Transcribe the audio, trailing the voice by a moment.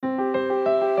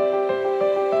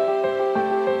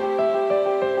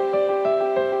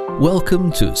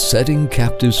Welcome to Setting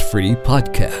Captives Free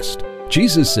podcast.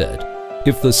 Jesus said,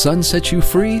 "If the Son sets you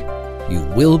free, you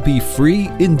will be free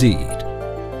indeed."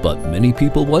 But many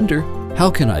people wonder, how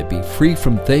can I be free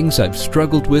from things I've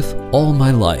struggled with all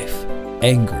my life?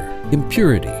 Anger,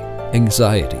 impurity,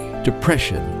 anxiety,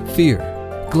 depression, fear,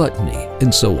 gluttony,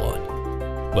 and so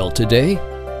on. Well, today,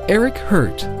 Eric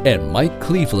Hurt and Mike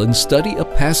Cleveland study a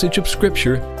passage of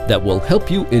Scripture that will help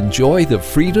you enjoy the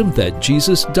freedom that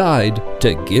Jesus died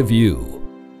to give you.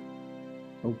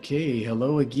 Okay,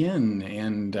 hello again,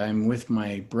 and I'm with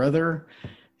my brother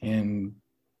and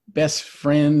best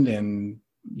friend and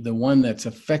the one that's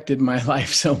affected my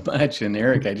life so much. And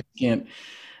Eric, I just can't,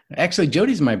 actually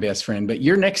Jody's my best friend, but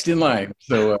you're next in line.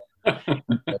 So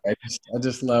I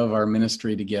just love our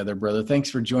ministry together, brother. Thanks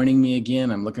for joining me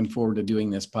again. I'm looking forward to doing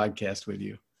this podcast with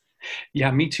you. Yeah,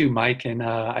 me too, Mike. And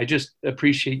I just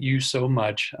appreciate you so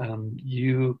much.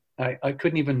 I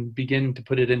couldn't even begin to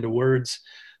put it into words,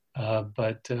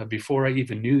 but before I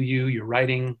even knew you, your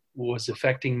writing was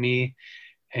affecting me.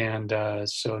 And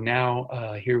so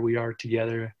now here we are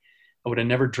together. I would have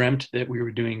never dreamt that we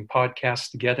were doing podcasts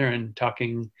together and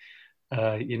talking,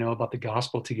 about the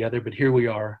gospel together. But here we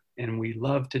are, and we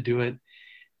love to do it.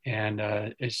 And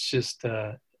it's just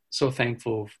so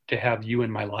thankful to have you in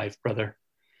my life, brother.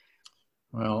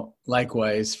 Well,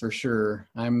 likewise, for sure.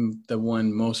 I'm the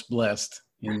one most blessed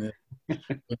in the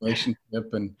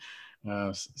relationship. And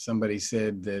somebody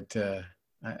said that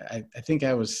I think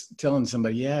I was telling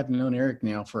somebody, I've known Eric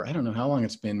now for, I don't know how long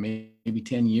it's been, maybe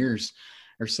 10 years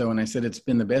or so. And I said, it's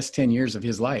been the best 10 years of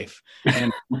his life.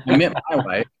 And I meant my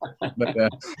life, but I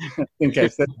think I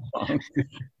said it wrong.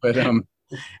 But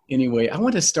anyway, I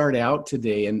want to start out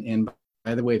today. And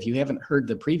by the way, if you haven't heard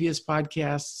the previous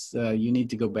podcasts, you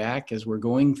need to go back as we're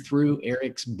going through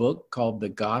Eric's book called The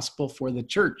Gospel for the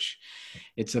Church.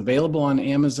 It's available on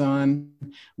Amazon.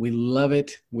 We love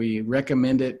it. We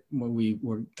recommend it.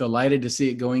 We're delighted to see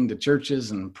it going to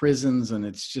churches and prisons, and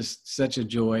it's just such a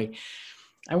joy.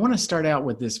 I want to start out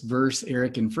with this verse,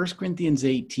 Eric, in 1 Corinthians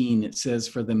 18. It says,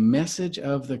 "For the message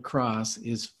of the cross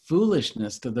is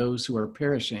foolishness to those who are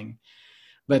perishing,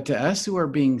 but to us who are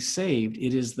being saved,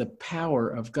 it is the power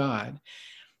of God."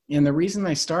 And the reason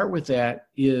I start with that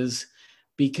is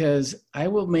because I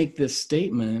will make this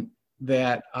statement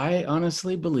that I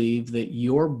honestly believe that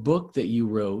your book that you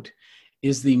wrote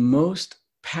is the most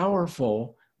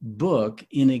powerful book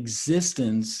in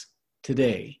existence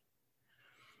today.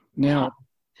 Now,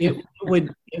 it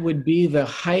would be the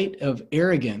height of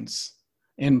arrogance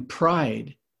and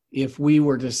pride if we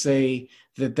were to say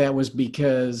that was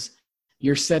because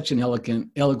you're such an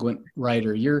eloquent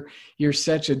writer. You're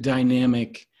such a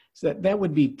dynamic. That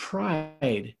would be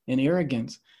pride and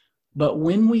arrogance. But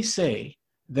when we say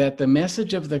that the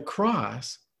message of the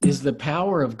cross is the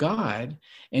power of God,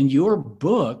 and your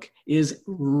book is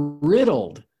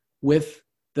riddled with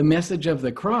the message of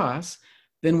the cross,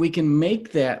 then we can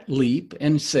make that leap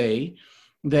and say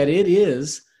that it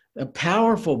is a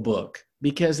powerful book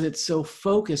because it's so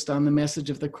focused on the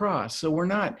message of the cross. So we're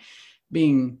not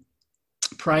being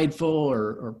prideful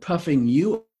or puffing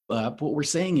you up. What we're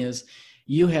saying is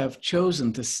you have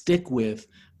chosen to stick with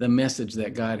the message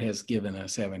that God has given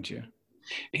us, haven't you?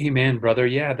 Amen, brother.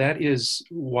 Yeah, that is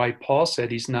why Paul said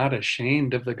he's not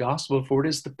ashamed of the gospel, for it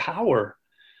is the power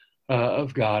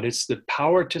of God. It's the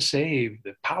power to save,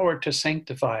 the power to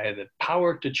sanctify, the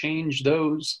power to change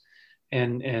those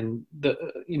and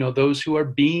those who are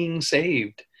being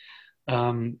saved.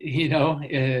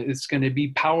 It's going to be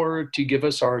power to give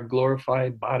us our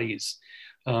glorified bodies.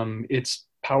 It's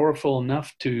powerful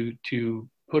enough to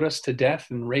put us to death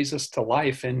and raise us to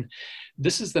life. And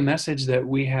this is the message that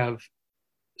we have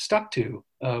stuck to.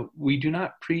 We do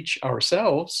not preach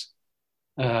ourselves.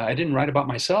 I didn't write about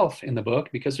myself in the book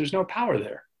because there's no power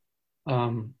there.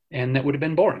 And that would have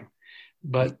been boring.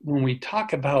 But when we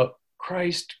talk about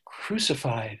Christ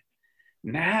crucified,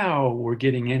 now we're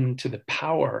getting into the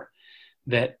power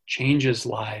that changes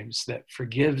lives, that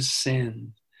forgives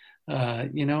sin,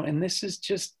 and this is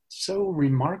just so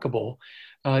remarkable.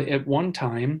 At one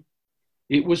time,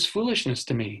 it was foolishness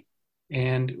to me.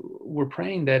 And we're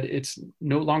praying that it's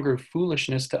no longer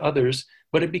foolishness to others,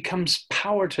 but it becomes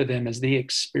power to them as they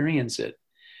experience it,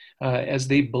 as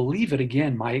they believe it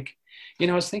again, Mike.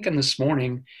 I was thinking this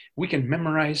morning, we can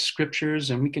memorize scriptures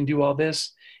and we can do all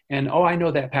this. And, I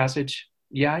know that passage.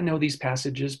 Yeah, I know these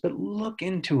passages, but look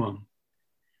into them.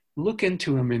 Look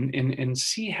into them and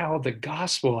see how the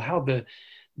gospel, how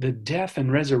the death and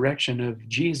resurrection of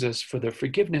Jesus for the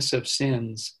forgiveness of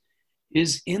sins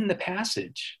is in the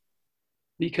passage.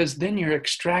 Because then you're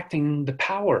extracting the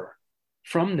power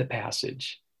from the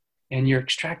passage and you're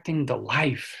extracting the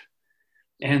life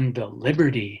and the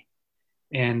liberty.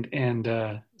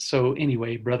 So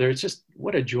anyway, brother, it's just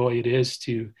what a joy it is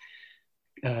to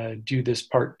do this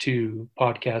part 2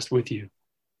 podcast with you.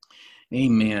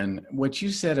 Amen. What you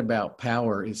said about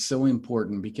power is so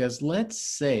important, because let's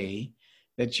say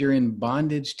that you're in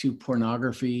bondage to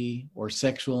pornography or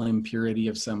sexual impurity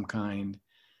of some kind.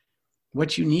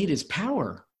 What you need is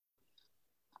power.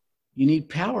 You need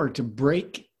power to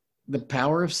break the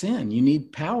power of sin. You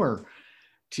need power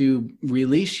to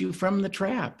release you from the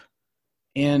trap.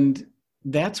 And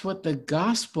that's what the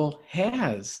gospel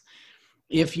has.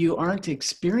 If you aren't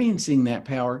experiencing that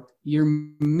power, you're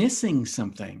missing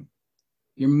something.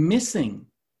 You're missing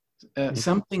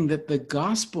something that the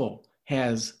gospel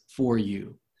has for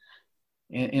you.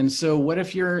 And so what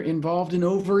if you're involved in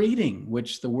overeating,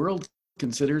 which the world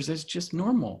considers as just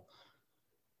normal?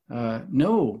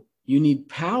 No, you need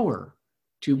power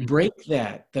to break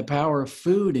that, the power of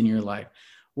food in your life.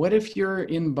 What if you're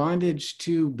in bondage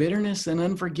to bitterness and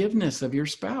unforgiveness of your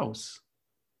spouse?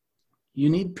 You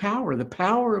need power, the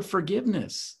power of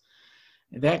forgiveness.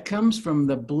 That comes from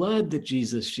the blood that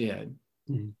Jesus shed.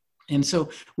 And so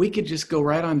we could just go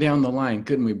right on down the line,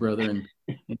 couldn't we, brother? And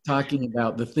talking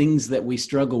about the things that we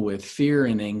struggle with: fear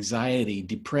and anxiety,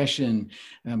 depression,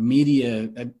 media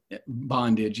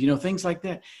bondage, things like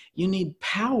that. You need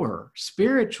power,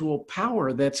 spiritual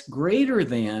power that's greater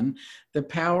than the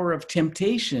power of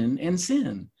temptation and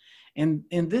sin. And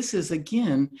this is,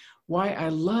 again, why I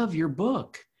love your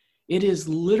book. It is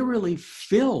literally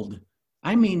filled,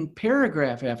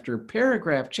 paragraph after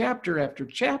paragraph, chapter after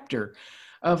chapter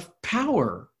of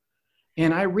power.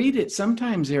 And I read it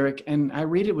sometimes, Eric, and I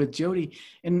read it with Jody,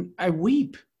 and I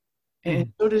weep.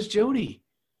 And so does Jody.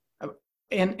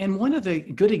 And one of the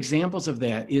good examples of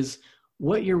that is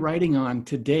what you're writing on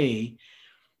today.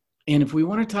 And if we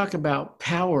want to talk about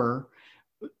power,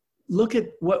 look at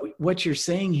what you're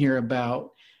saying here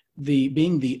about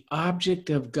being the object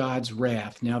of God's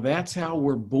wrath. Now, that's how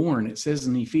we're born. It says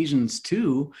in Ephesians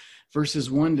 2, verses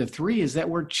 1-3, is that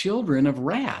we're children of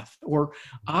wrath, or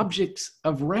objects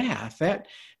of wrath.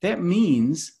 That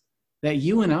means that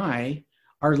you and I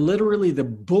are literally the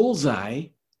bullseye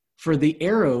for the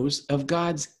arrows of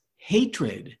God's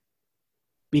hatred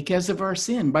because of our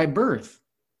sin by birth.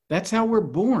 That's how we're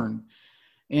born.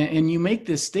 And you make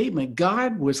this statement: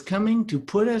 God was coming to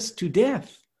put us to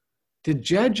death, to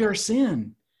judge our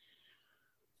sin.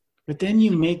 But then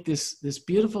you make this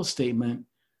beautiful statement: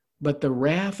 but the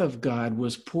wrath of God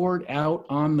was poured out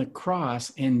on the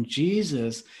cross, and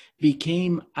Jesus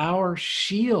became our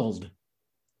shield.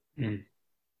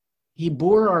 He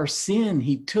bore our sin.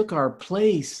 He took our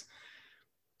place.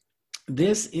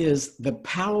 This is the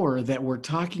power that we're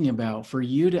talking about, for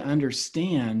you to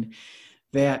understand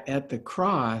that at the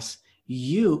cross,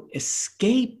 you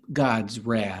escape God's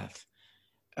wrath.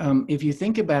 If you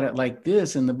think about it like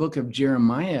this, in the book of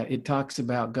Jeremiah, it talks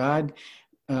about God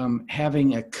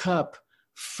having a cup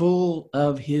full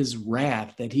of his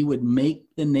wrath that he would make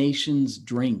the nations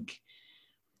drink.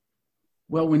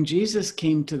 Well, when Jesus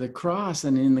came to the cross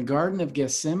and in the Garden of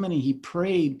Gethsemane, he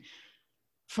prayed,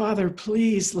 "Father,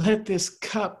 please let this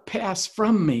cup pass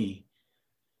from me."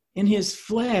 In his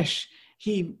flesh,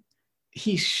 he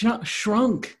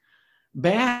shrunk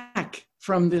back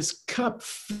from this cup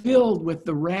filled with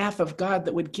the wrath of God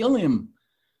that would kill him.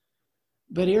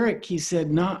 But Eric, he said,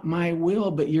 "Not my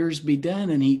will, but yours be done."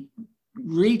 And he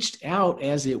reached out,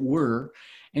 as it were,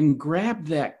 and grabbed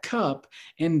that cup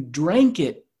and drank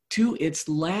it to its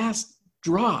last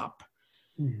drop,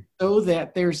 so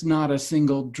that there's not a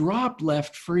single drop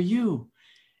left for you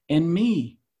and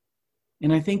me.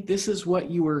 And I think this is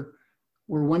what you were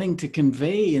wanting to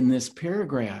convey in this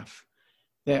paragraph,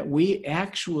 that we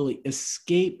actually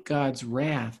escape God's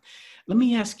wrath. Let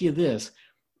me ask you this.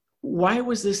 Why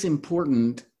was this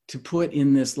important to put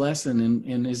in this lesson?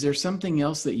 And is there something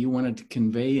else that you wanted to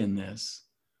convey in this?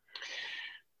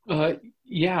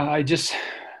 I just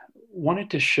wanted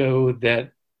to show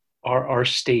that our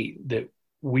state, that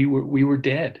we were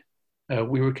dead.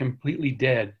 We were completely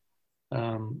dead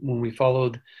when we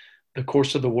followed the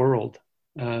course of the world,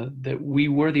 that we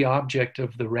were the object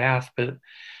of the wrath. But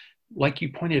like you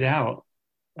pointed out,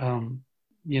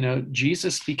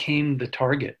 Jesus became the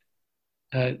target.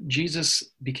 Jesus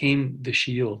became the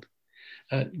shield.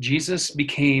 Jesus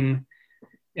became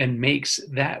and makes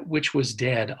that which was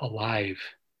dead alive.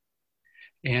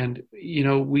 And,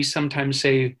 we sometimes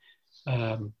say,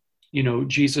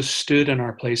 Jesus stood in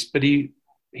our place, but he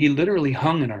literally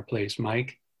hung in our place,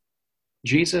 Mike.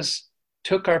 Jesus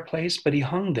took our place, but he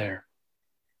hung there.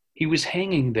 He was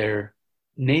hanging there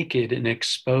naked and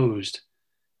exposed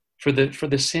for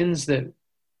the sins that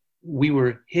we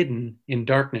were hidden in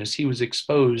darkness. He was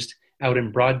exposed out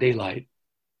in broad daylight.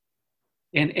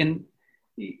 And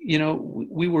you know,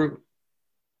 we were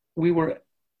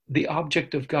the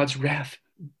object of God's wrath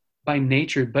by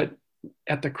nature, but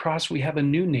at the cross we have a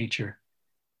new nature.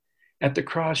 At the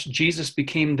cross, Jesus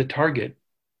became the target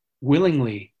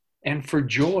willingly, and for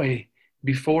joy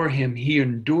before him, he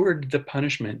endured the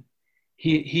punishment.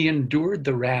 He endured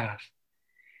the wrath.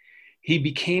 He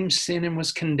became sin and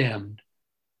was condemned.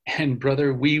 And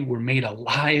brother, we were made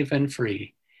alive and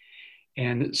free.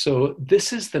 And so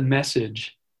this is the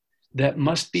message that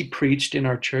must be preached in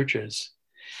our churches.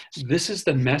 This is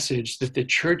the message that the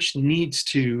church needs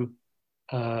to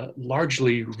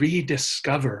largely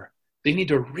rediscover. They need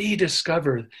to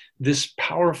rediscover this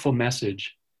powerful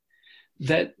message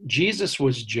that Jesus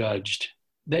was judged,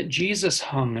 that Jesus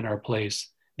hung in our place,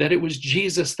 that it was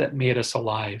Jesus that made us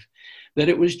alive, that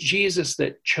it was Jesus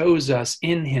that chose us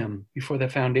in him before the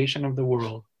foundation of the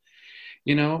world.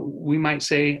 You know, we might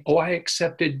say, oh, I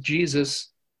accepted Jesus.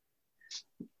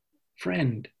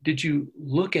 Friend, did you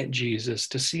look at Jesus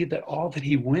to see that all that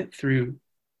he went through,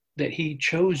 that he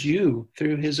chose you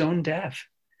through his own death,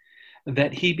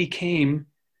 that he became,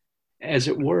 as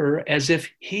it were, as if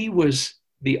he was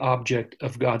the object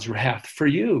of God's wrath for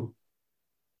you,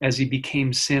 as he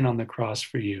became sin on the cross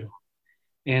for you.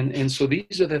 And so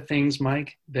these are the things,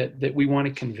 Mike, that we want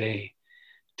to convey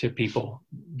to people,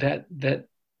 that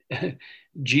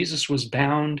Jesus was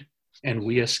bound and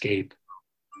we escape.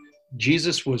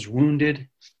 Jesus was wounded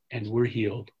and we're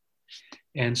healed.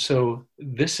 And so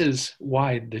this is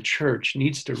why the church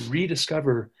needs to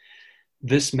rediscover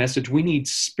this message. We need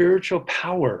spiritual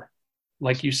power,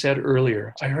 like you said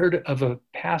earlier. I heard of a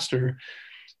pastor,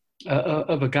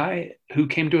 of a guy who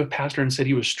came to a pastor and said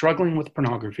he was struggling with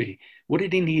pornography. What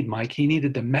did he need, Mike? He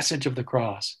needed the message of the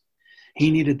cross.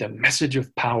 He needed the message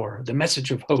of power, the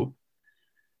message of hope,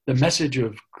 the message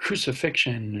of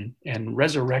crucifixion and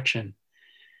resurrection.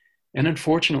 And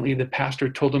unfortunately, the pastor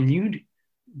told him, you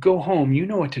go home, you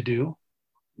know what to do.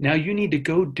 Now you need to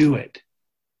go do it.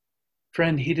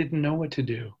 Friend, he didn't know what to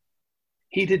do.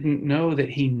 He didn't know that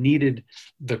he needed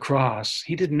the cross.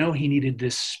 He didn't know he needed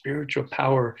this spiritual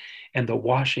power and the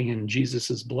washing in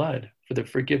Jesus's blood for the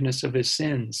forgiveness of his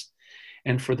sins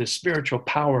and for the spiritual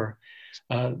power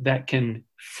that can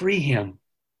free him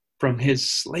from his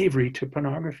slavery to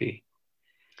pornography.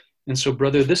 And so,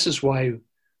 brother, this is why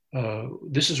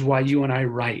you and I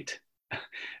write.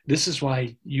 This is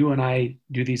why you and I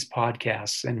do these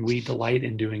podcasts, and we delight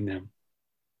in doing them.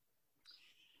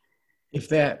 If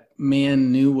that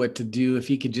man knew what to do, if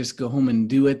he could just go home and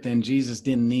do it, then Jesus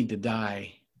didn't need to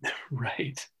die.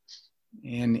 Right.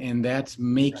 And that's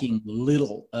making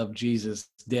little of Jesus'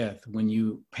 death when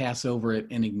you pass over it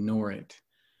and ignore it.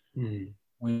 Mm.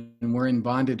 When we're in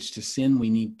bondage to sin, we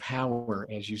need power,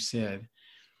 as you said.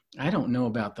 I don't know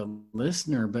about the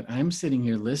listener, but I'm sitting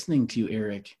here listening to you,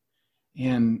 Eric,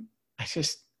 and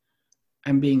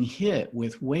I'm being hit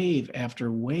with wave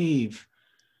after wave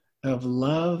of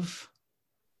love,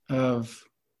 of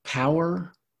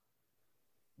power.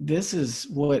 This is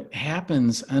what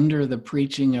happens under the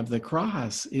preaching of the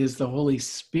cross, is the Holy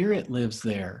Spirit lives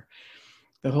there.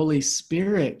 The Holy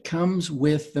Spirit comes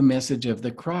with the message of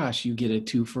the cross. You get a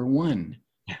 2-for-1.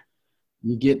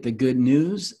 You get the good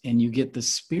news and you get the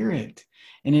Spirit.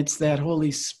 And it's that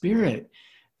Holy Spirit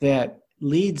that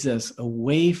leads us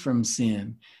away from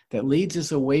sin, that leads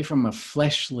us away from a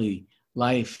fleshly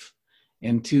life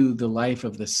and to the life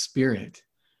of the Spirit.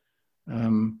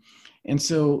 And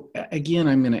so, again,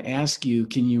 I'm going to ask you,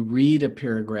 can you read a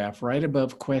paragraph right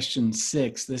above question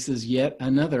 6? This is yet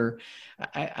another.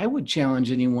 I would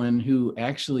challenge anyone who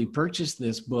actually purchased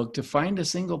this book to find a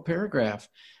single paragraph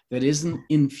that isn't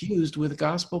infused with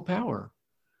gospel power.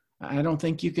 I don't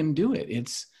think you can do it.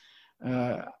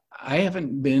 I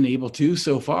haven't been able to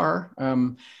so far.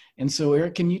 And so,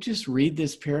 Eric, can you just read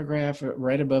this paragraph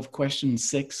right above question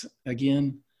 6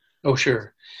 again? Oh,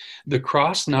 sure. The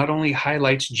cross not only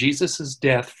highlights Jesus's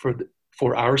death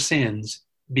for our sins,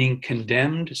 being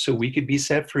condemned so we could be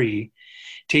set free,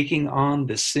 taking on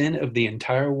the sin of the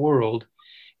entire world,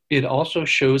 it also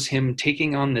shows him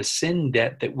taking on the sin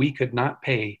debt that we could not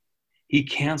pay. He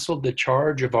canceled the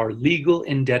charge of our legal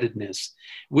indebtedness,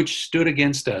 which stood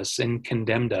against us and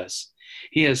condemned us.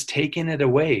 He has taken it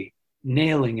away,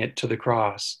 nailing it to the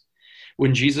cross.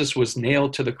 When Jesus was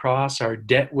nailed to the cross, our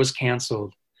debt was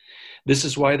canceled. This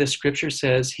is why the scripture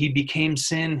says he became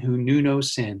sin who knew no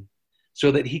sin,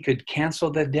 so that he could cancel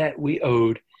the debt we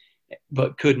owed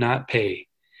but could not pay.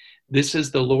 This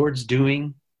is the Lord's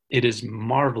doing. It is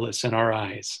marvelous in our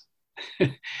eyes.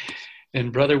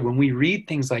 And brother, when we read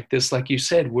things like this, like you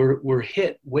said, we're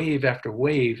hit wave after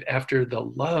wave after the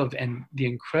love and the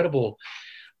incredible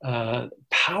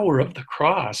power of the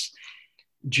cross.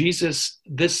 Jesus,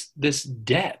 this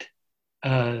debt,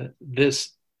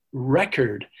 this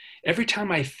record. Every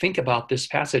time I think about this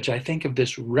passage, I think of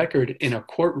this record in a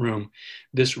courtroom,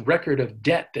 this record of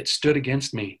debt that stood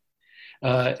against me.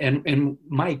 And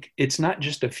Mike, it's not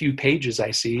just a few pages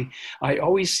I see. I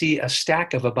always see a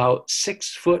stack of about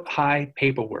 6 foot high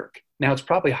paperwork. Now it's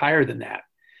probably higher than that,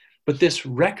 but this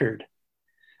record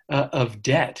of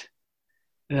debt,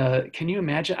 can you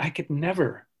imagine? I could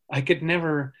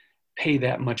never pay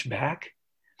that much back.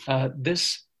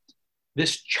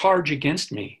 This charge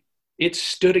against me, it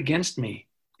stood against me,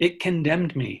 it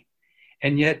condemned me,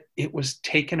 and yet it was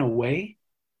taken away.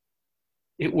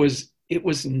 It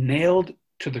was nailed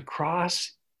to the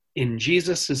cross in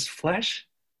Jesus's flesh.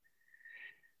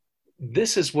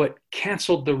 This is what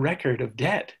canceled the record of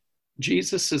debt.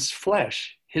 Jesus's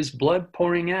flesh, his blood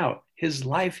pouring out, his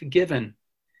life given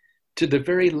to the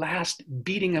very last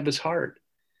beating of his heart,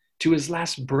 to his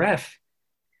last breath.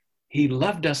 He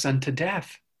loved us unto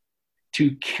death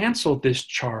to cancel this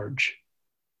charge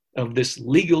of this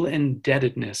legal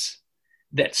indebtedness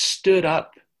that stood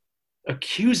up,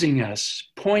 accusing us,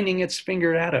 pointing its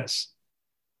finger at us.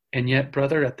 And yet,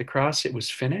 brother, at the cross, it was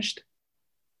finished.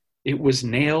 It was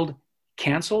nailed,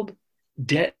 canceled,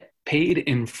 debt paid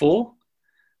in full.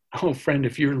 Oh, friend,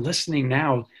 if you're listening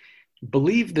now,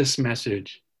 believe this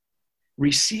message.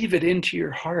 Receive it into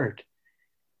your heart.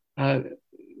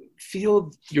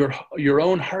 Feel your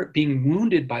own heart being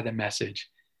wounded by the message.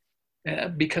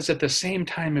 Because at the same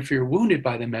time, if you're wounded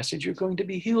by the message, you're going to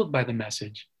be healed by the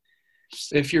message.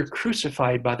 If you're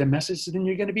crucified by the message, then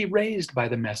you're going to be raised by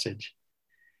the message.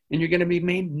 And you're going to be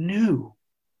made new.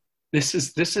 This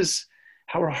is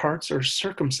how our hearts are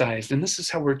circumcised, and this is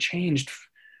how we're changed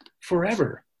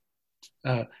forever.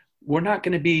 We're not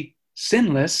going to be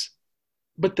sinless,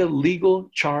 but the legal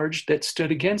charge that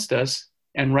stood against us,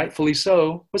 and rightfully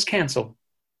so, was canceled.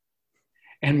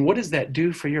 And what does that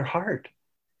do for your heart?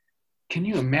 Can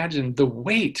you imagine the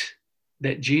weight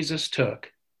that Jesus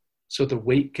took so the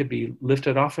weight could be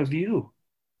lifted off of you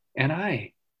and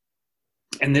I?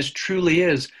 And this truly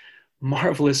is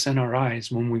marvelous in our eyes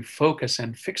when we focus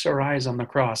and fix our eyes on the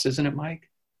cross, isn't it, Mike?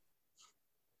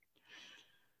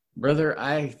 Brother,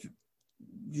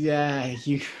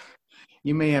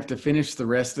 you may have to finish the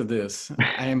rest of this.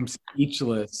 I am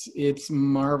speechless. It's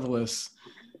marvelous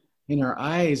in our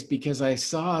eyes because I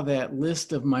saw that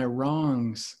list of my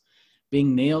wrongs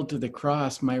being nailed to the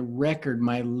cross, my record,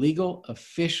 my legal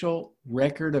official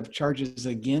record of charges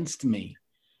against me.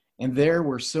 And there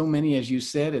were so many, as you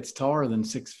said, it's taller than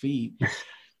 6 feet.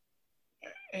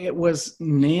 It was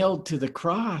nailed to the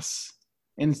cross.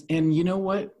 And you know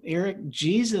what, Eric?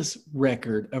 Jesus'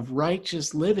 record of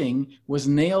righteous living was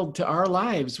nailed to our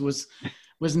lives, was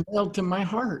nailed to my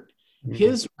heart. Mm-hmm.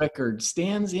 His record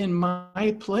stands in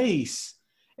my place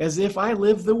as if I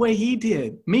lived the way he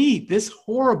did. Me, this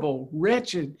horrible,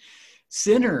 wretched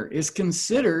sinner, is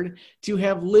considered to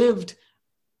have lived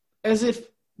as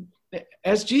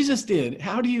Jesus did.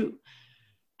 How do you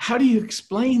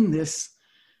explain this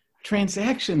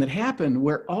transaction that happened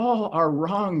where all our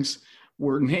wrongs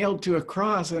were nailed to a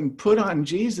cross and put on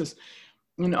Jesus,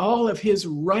 and all of his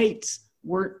rights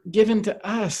were given to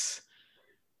us?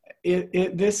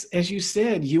 This, as you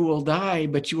said, you will die,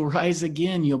 but you will rise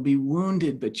again. You'll be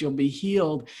wounded, but you'll be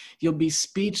healed. You'll be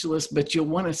speechless, but you'll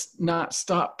want to not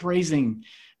stop praising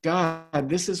God.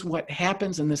 This is what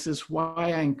happens, and this is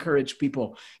why I encourage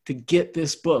people to get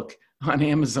this book on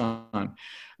Amazon.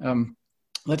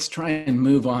 Let's try and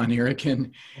move on, Eric,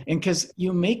 and because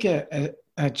you make a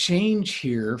change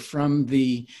here from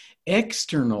the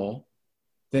external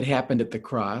that happened at the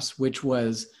cross, which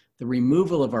was the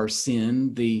removal of our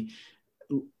sin, the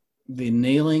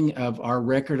nailing of our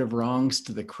record of wrongs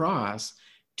to the cross,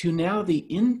 to now the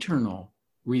internal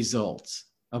results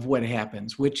of what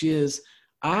happens, which is,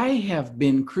 I have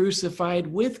been crucified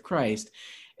with Christ.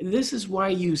 This is why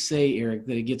you say, Eric,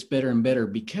 that it gets better and better,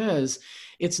 because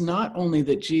it's not only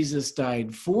that Jesus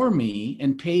died for me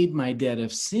and paid my debt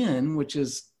of sin, which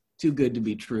is too good to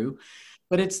be true,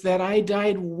 but it's that I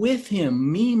died with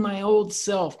him. Me, my old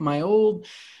self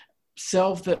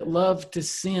that loved to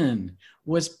sin,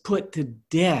 was put to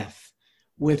death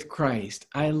with Christ.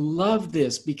 I love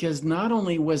this because not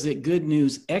only was it good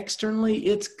news externally,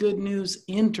 it's good news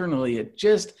internally. It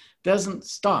just doesn't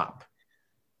stop.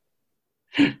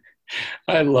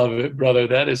 I love it, brother.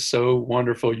 That is so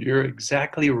wonderful. You're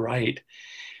exactly right.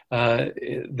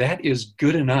 That is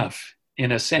good enough.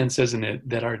 in a sense, isn't it?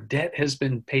 That our debt has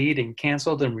been paid and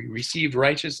canceled and we received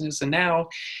righteousness. And now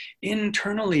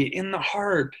internally in the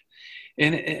heart,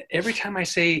 and every time I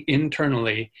say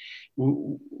internally,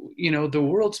 the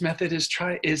world's method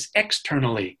is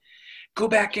externally. Go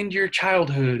back into your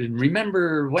childhood and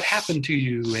remember what happened to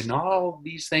you and all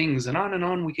these things, and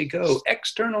on we could go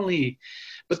externally.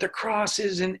 But the cross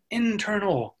is an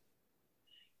internal,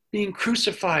 being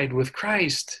crucified with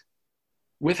Christ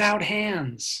without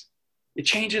hands. It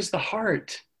changes the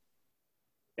heart.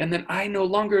 And then I no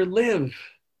longer live,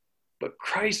 but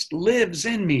Christ lives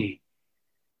in me.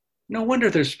 No wonder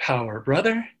there's power,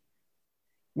 brother.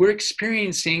 We're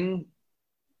experiencing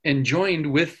and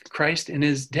joined with Christ in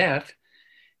his death,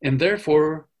 and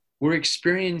therefore we're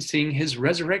experiencing his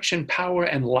resurrection power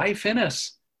and life in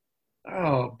us.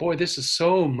 Oh boy, this is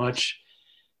so much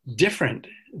different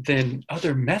than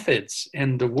other methods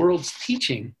and the world's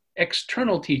teaching,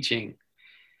 external teaching.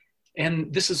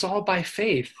 And this is all by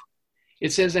faith.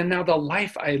 It says, and now the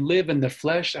life I live in the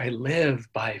flesh, I live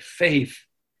by faith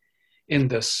in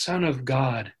the Son of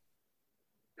God,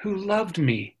 who loved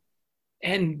me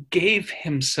and gave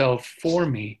himself for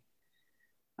me.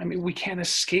 I mean, we can't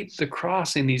escape the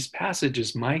cross in these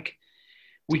passages, Mike.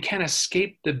 We can't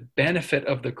escape the benefit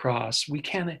of the cross. We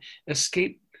can't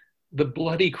escape the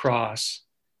bloody cross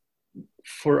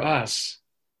for us,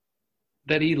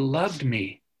 that he loved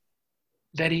me,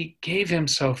 that he gave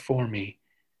himself for me,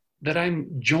 that I'm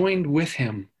joined with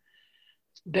him,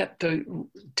 that the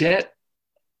debt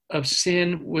of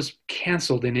sin was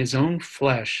canceled in his own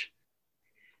flesh,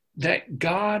 that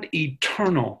God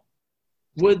eternal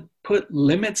would put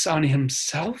limits on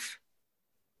himself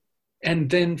and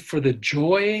then for the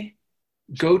joy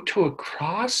go to a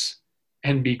cross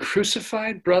and be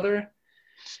crucified, brother.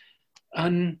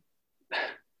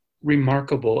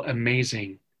 Remarkable,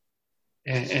 amazing,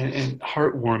 and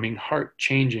heartwarming,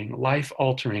 heart-changing,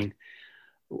 life-altering.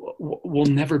 Will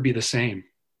never be the same.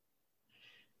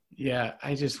 Yeah,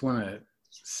 I just want to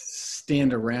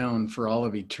stand around for all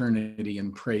of eternity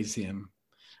and praise him.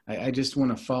 I just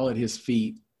want to fall at his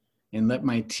feet and let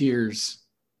my tears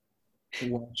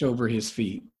watch over his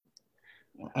feet.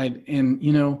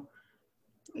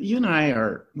 You and I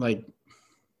are like,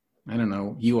 I don't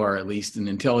know, you are at least an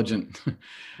intelligent,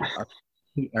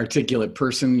 articulate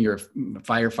person. You're a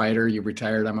firefighter, you're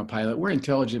retired, I'm a pilot. We're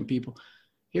intelligent people.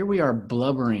 Here we are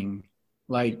blubbering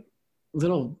like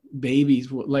little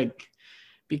babies,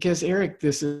 because Eric,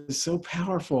 this is so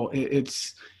powerful.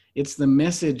 It's the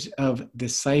message of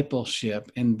discipleship.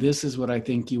 And this is what I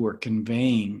think you were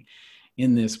conveying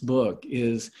in this book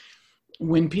is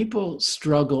when people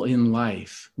struggle in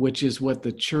life, which is what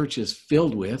the church is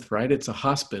filled with, right? It's a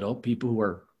hospital, people who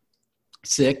are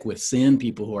sick with sin,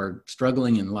 people who are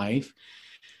struggling in life.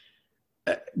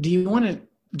 Do you want to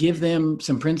give them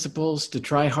some principles to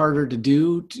try harder to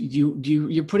do?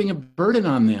 You're putting a burden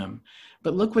on them.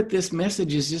 But look what this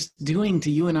message is just doing to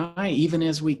you and I, even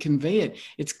as we convey it.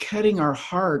 It's cutting our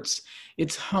hearts.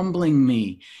 It's humbling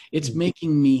me. It's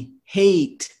making me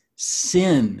hate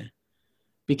sin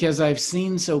because I've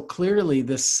seen so clearly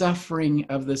the suffering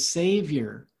of the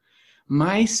Savior.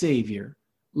 My Savior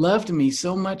loved me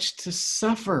so much to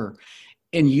suffer.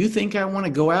 And you think I want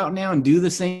to go out now and do the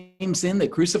same sin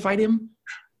that crucified him?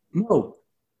 No.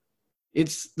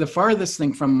 It's the farthest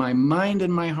thing from my mind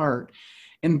and my heart.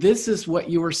 And this is what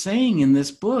you were saying in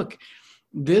this book.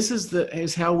 This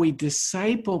is how we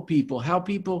disciple people, how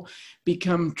people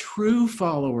become true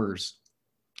followers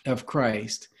of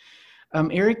Christ.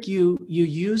 Eric, you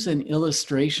use an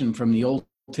illustration from the Old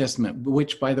Testament,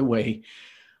 which, by the way,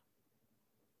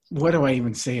 what do I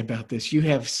even say about this? You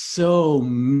have so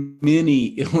many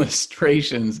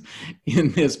illustrations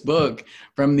in this book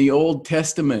from the Old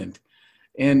Testament.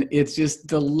 And it just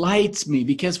delights me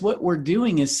because what we're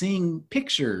doing is seeing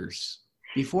pictures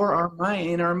before our mind,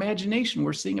 in our imagination,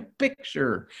 we're seeing a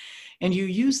picture. And you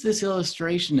use this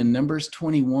illustration in Numbers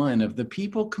 21 of the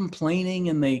people complaining,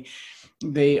 and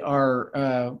they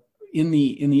are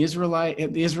the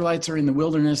Israelites are in the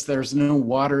wilderness. There's no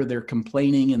water. They're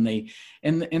complaining, and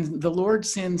the Lord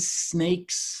sends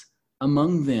snakes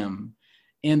among them.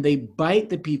 And they bite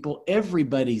the people.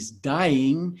 Everybody's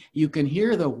dying. You can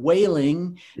hear the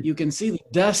wailing. You can see the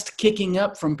dust kicking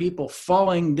up from people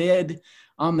falling dead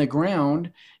on the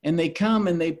ground. And they come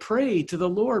and they pray to the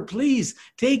Lord, please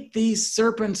take these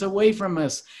serpents away from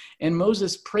us. And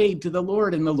Moses prayed to the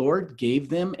Lord, and the Lord gave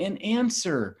them an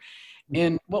answer.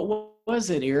 And what was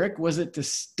it, Eric? Was it to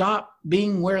stop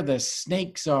being where the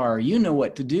snakes are? You know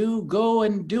what to do. Go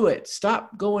and do it.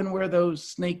 Stop going where those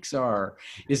snakes are.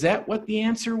 Is that what the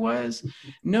answer was?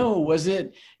 No. Was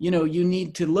it, you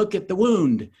need to look at the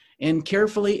wound and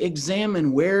carefully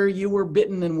examine where you were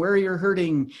bitten and where you're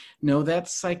hurting? No,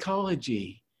 that's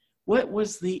psychology. What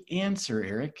was the answer,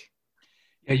 Eric?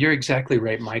 Yeah, you're exactly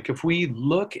right, Mike.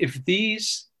 If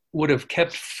these would have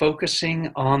kept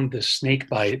focusing on the snake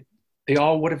bite, they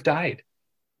all would have died.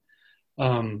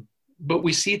 But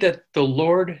we see that the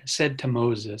Lord said to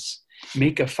Moses,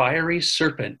 make a fiery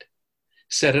serpent,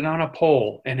 set it on a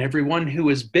pole, and everyone who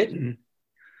is bitten,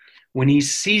 when he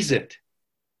sees it,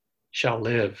 shall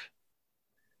live.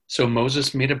 So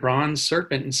Moses made a bronze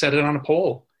serpent and set it on a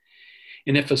pole.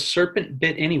 And if a serpent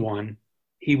bit anyone,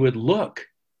 he would look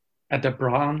at the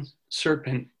bronze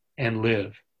serpent and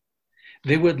live.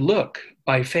 They would look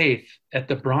by faith at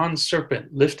the bronze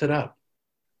serpent lifted up,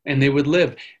 and they would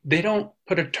live. They don't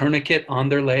put a tourniquet on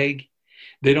their leg.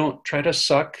 They don't try to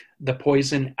suck the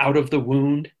poison out of the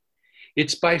wound.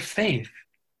 It's by faith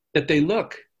that they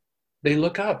look. They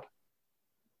look up.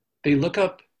 They look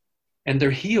up, and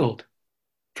they're healed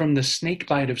from the snake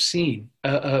bite of sin,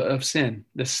 the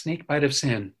snake bite of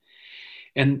sin.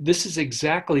 And this is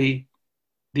exactly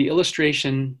the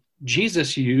illustration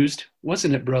Jesus used,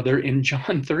 wasn't it, brother, in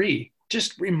John 3?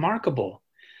 Just remarkable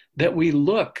that we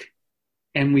look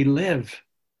and we live.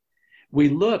 We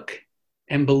look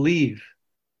and believe.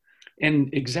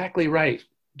 And exactly right,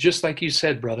 just like you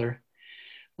said, brother,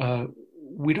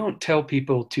 we don't tell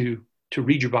people to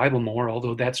read your Bible more,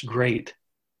 although that's great,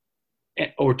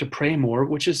 or to pray more,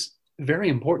 which is very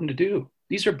important to do.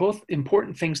 These are both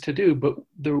important things to do, but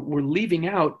we're leaving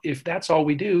out, if that's all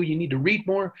we do, you need to read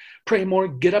more, pray more,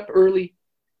 get up early.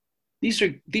 These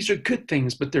are good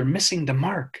things, but they're missing the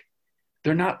mark.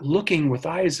 They're not looking with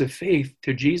eyes of faith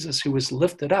to Jesus, who was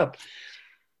lifted up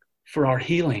for our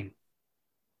healing.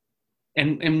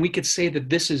 And we could say that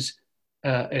this is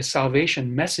a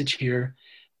salvation message here,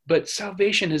 but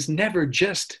salvation is never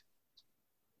just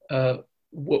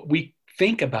what we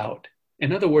think about.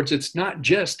 In other words, it's not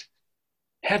just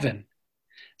heaven.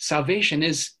 Salvation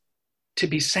is to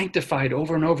be sanctified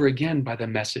over and over again by the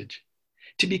message,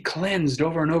 to be cleansed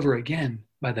over and over again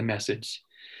by the message,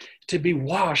 to be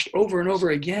washed over and over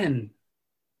again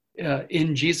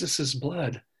in Jesus's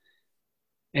blood,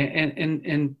 and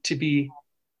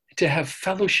to have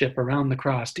fellowship around the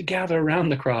cross, to gather around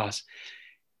the cross,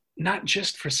 not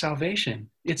just for salvation.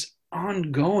 It's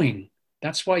ongoing.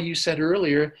 That's why you said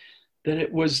earlier that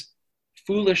it was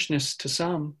foolishness to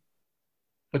some,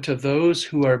 but to those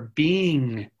who are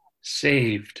being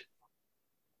saved,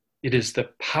 it is the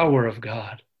power of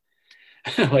God.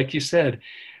 Like you said,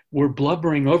 we're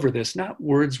blubbering over this, not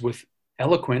words with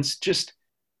eloquence, just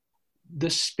the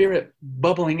Spirit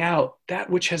bubbling out that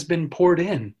which has been poured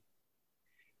in.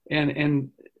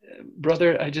 And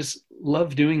brother, I just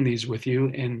love doing these with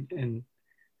you, and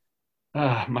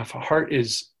my heart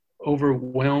is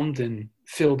overwhelmed and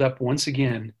filled up once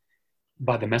again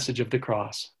by the message of the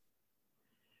cross.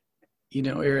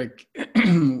 Eric,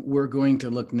 we're going to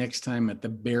look next time at the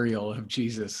burial of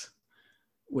Jesus,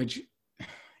 which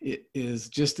is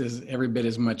just as every bit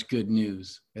as much good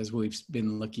news as we've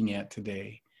been looking at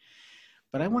today.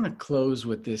 But I want to close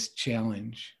with this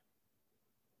challenge.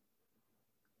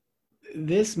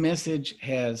 This message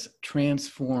has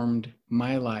transformed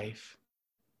my life.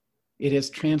 It has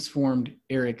transformed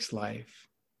Eric's life.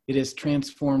 It has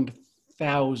transformed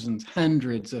thousands,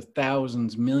 hundreds of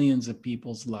thousands, millions of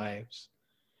people's lives.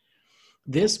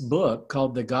 This book,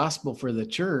 called The Gospel for the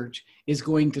Church, is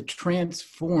going to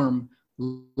transform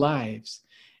lives.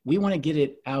 We want to get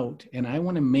it out, and I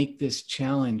want to make this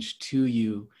challenge to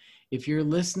you. If you're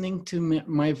listening to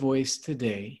my voice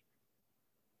today,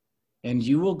 and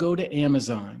you will go to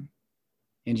Amazon,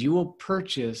 and you will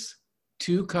purchase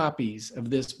 2 copies of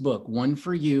this book, one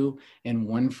for you and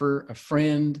one for a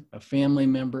friend, a family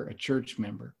member, a church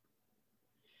member.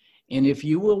 And if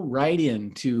you will write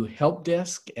in to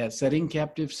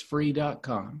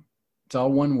helpdesk@settingcaptivesfree.com, it's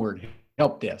all one word,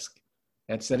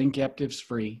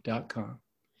 helpdesk@settingcaptivesfree.com,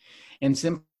 and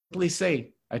simply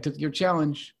say, I took your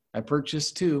challenge, I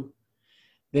purchased 2,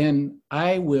 then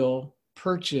I will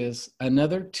purchase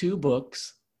another 2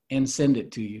 books and send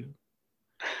it to you.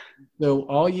 So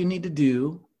all you need to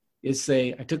do is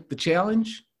say, I took the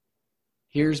challenge,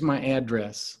 here's my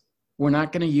address. We're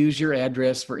not going to use your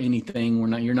address for anything.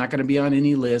 You're not going to be on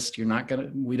any list. We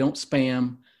don't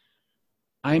spam.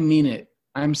 I mean it.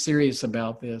 I'm serious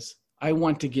about this. I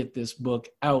want to get this book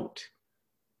out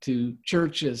to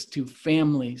churches, to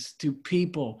families, to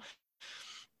people.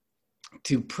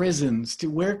 to prisons, to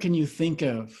where can you think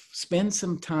of? Spend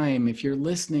some time, if you're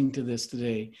listening to this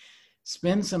today,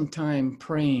 spend some time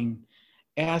praying,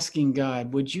 asking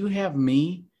God, would you have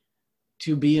me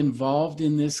to be involved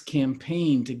in this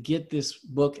campaign to get this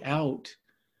book out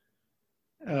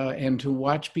and to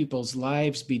watch people's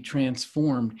lives be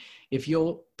transformed? If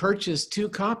you'll purchase 2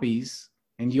 copies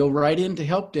and you'll write into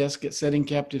helpdesk at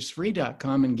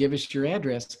settingcaptivesfree.com and give us your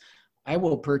address, I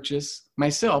will purchase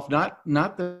myself,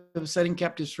 not the Setting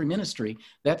Captives Free ministry,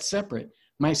 that's separate.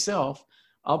 Myself,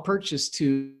 I'll purchase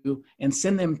 2 and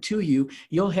send them to you.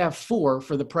 You'll have 4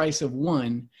 for the price of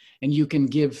 1, and you can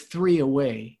give 3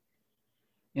 away.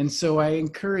 And so I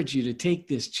encourage you to take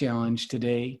this challenge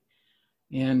today,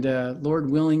 and Lord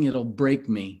willing, it'll break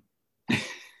me.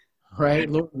 Right?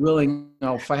 Lord willing,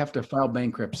 I'll have to file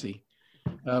bankruptcy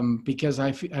because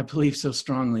I believe so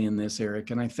strongly in this,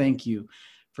 Eric, and I thank you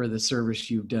for the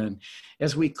service you've done.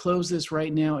 As we close this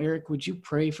right now, Eric, would you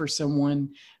pray for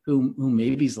someone who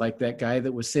maybe is like that guy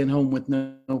that was sent home with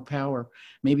no power?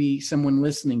 Maybe someone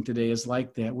listening today is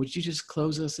like that. Would you just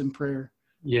close us in prayer?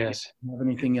 Yes. Do you have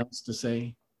anything else to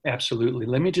say? Absolutely.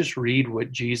 Let me just read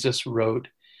what Jesus wrote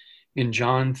in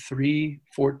John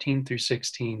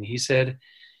 3:14-16. He said,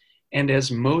 "And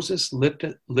as Moses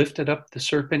lifted up the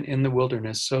serpent in the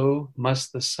wilderness, so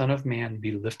must the Son of Man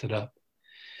be lifted up,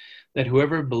 that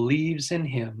whoever believes in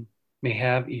him may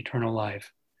have eternal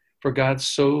life. For God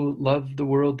so loved the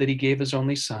world that he gave his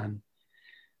only Son,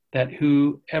 that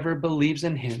whoever believes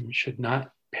in him should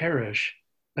not perish,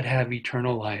 but have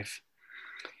eternal life."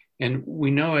 And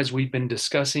we know, as we've been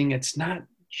discussing, it's not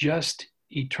just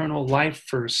eternal life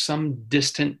for some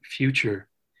distant future.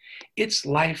 It's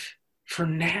life for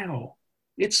now.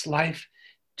 It's life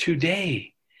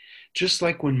today. Just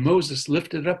like when Moses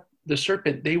lifted up the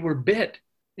serpent, they were bit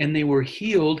and they were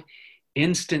healed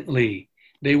instantly.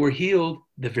 They were healed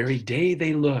the very day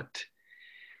they looked.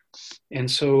 And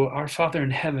so, our Father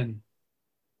in heaven,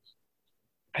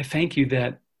 I thank you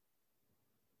that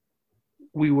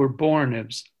we were born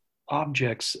as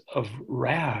objects of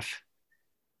wrath,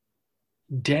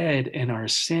 dead in our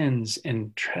sins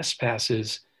and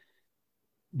trespasses.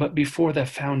 But before the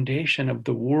foundation of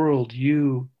the world,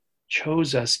 you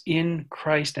chose us in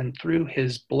Christ and through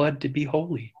his blood to be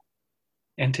holy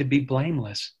and to be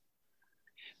blameless.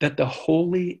 That the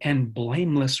holy and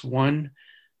blameless one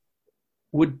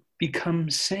would become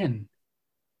sin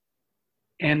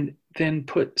and then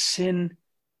put sin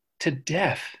to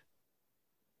death,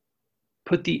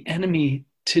 put the enemy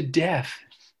to death,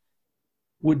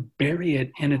 would bury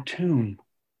it in a tomb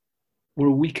where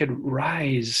we could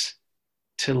rise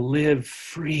to live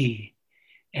free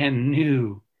and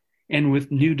new and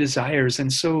with new desires.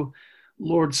 And so,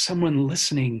 Lord, someone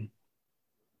listening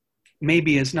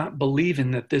maybe is not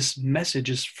believing that this message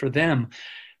is for them.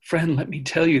 Friend, let me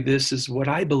tell you, this is what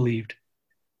I believed,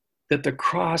 that the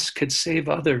cross could save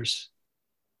others.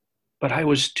 But I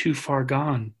was too far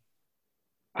gone.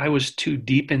 I was too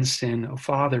deep in sin. Oh,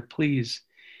 Father, please,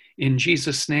 in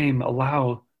Jesus' name,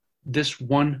 allow this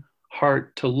one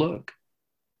heart to look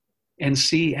and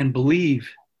see and believe,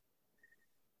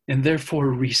 and therefore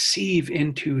receive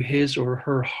into his or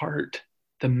her heart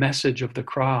the message of the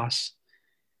cross,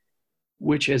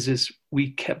 which, as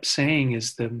we kept saying,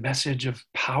 is the message of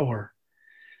power,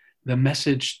 the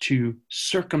message to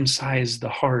circumcise the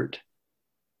heart.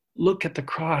 Look at the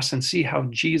cross and see how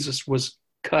Jesus was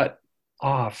cut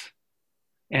off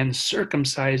and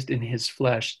circumcised in his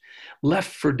flesh,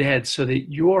 left for dead, so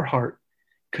that your heart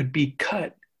could be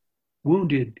cut,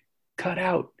 wounded, cut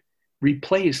out,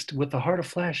 replaced with the heart of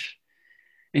flesh,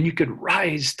 and you could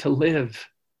rise to live.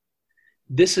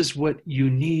 This is what you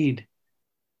need,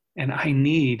 and I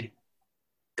need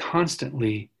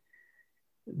constantly,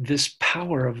 this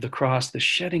power of the cross, the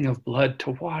shedding of blood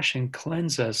to wash and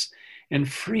cleanse us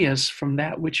and free us from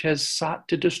that which has sought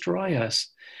to destroy us,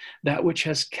 that which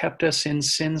has kept us in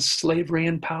sin's slavery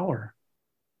and power.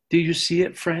 Do you see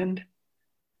it, friend?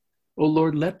 Oh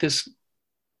Lord, let this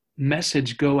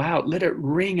message go out. Let it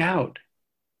ring out,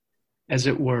 as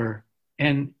it were,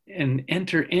 and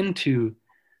enter into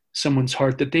someone's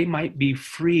heart, that they might be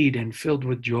freed and filled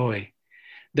with joy,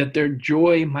 that their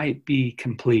joy might be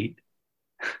complete,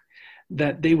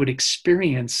 that they would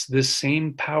experience this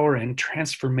same power and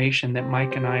transformation that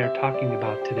Mike and I are talking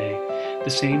about today, the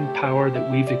same power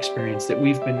that we've experienced, that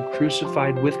we've been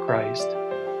crucified with Christ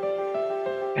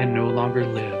and no longer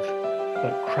live,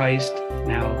 but Christ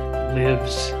now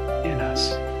lives in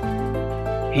us.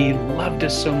 He loved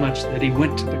us so much that he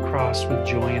went to the cross with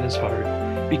joy in his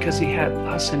heart because he had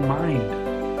us in mind.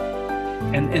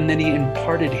 And then he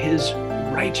imparted his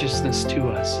righteousness to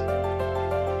us.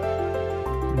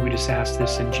 And we just ask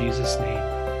this in Jesus' name.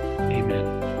 Amen.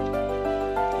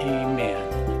 Amen.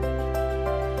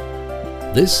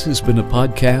 This has been a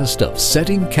podcast of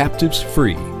Setting Captives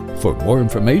Free. For more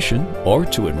information or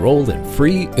to enroll in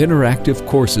free interactive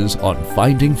courses on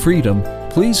finding freedom,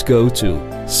 please go to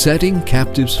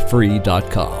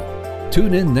settingcaptivesfree.com.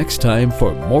 Tune in next time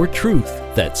for more truth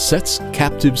that sets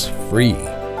captives free.